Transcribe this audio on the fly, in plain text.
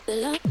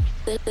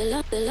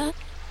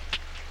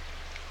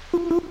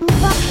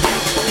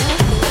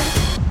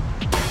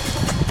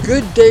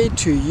Good day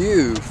to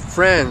you,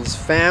 friends,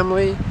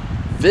 family,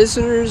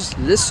 visitors,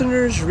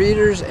 listeners,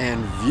 readers,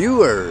 and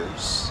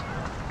viewers.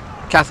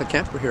 Catholic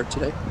Camper here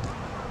today.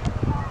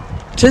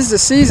 'Tis the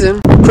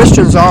season.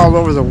 Christians all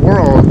over the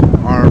world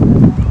are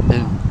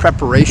in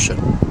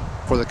preparation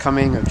for the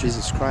coming of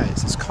Jesus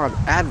Christ. It's called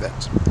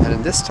Advent. And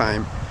in this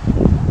time,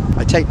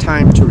 I take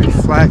time to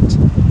reflect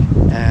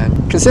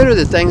and consider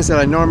the things that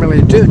I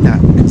normally do not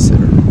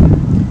consider.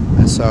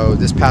 And so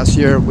this past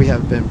year, we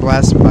have been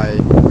blessed by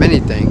many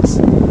things,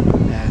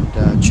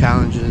 and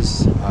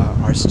challenges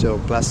are still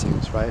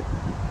blessings, right?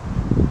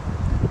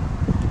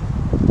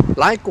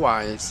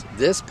 Likewise,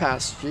 this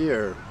past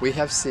year, we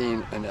have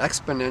seen an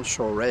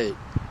exponential rate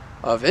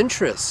of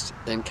interest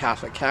in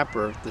Catholic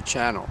Camper, the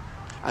channel.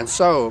 And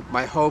so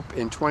my hope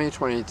in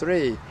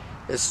 2023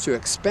 is to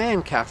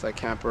expand Catholic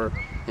Camper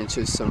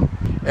into some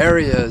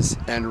areas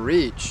and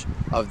reach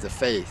of the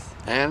faith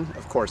and,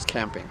 of course,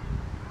 camping.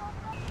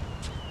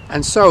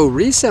 And so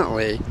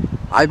recently,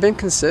 I've been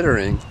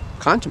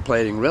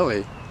contemplating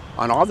really,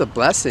 on all the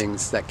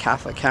blessings that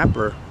Catholic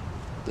Camper,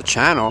 the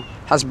channel,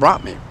 has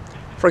brought me.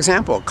 For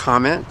example,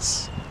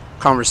 comments,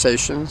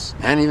 conversations,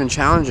 and even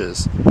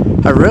challenges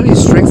have really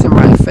strengthened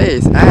my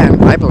faith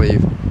and, I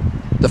believe,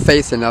 the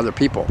faith in other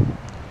people.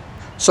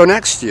 So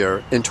next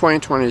year, in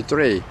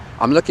 2023,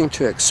 I'm looking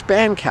to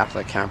expand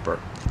Catholic Camper.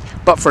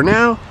 But for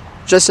now,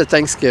 just a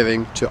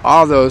thanksgiving to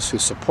all those who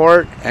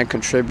support and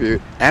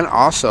contribute and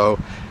also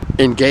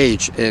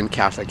engage in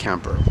Catholic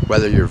Camper,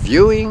 whether you're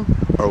viewing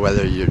or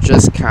whether you're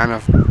just kind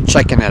of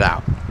checking it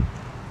out.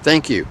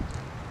 Thank you.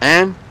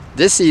 And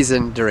this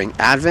season, during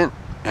Advent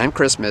and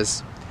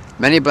Christmas,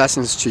 many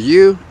blessings to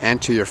you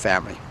and to your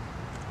family.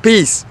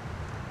 Peace.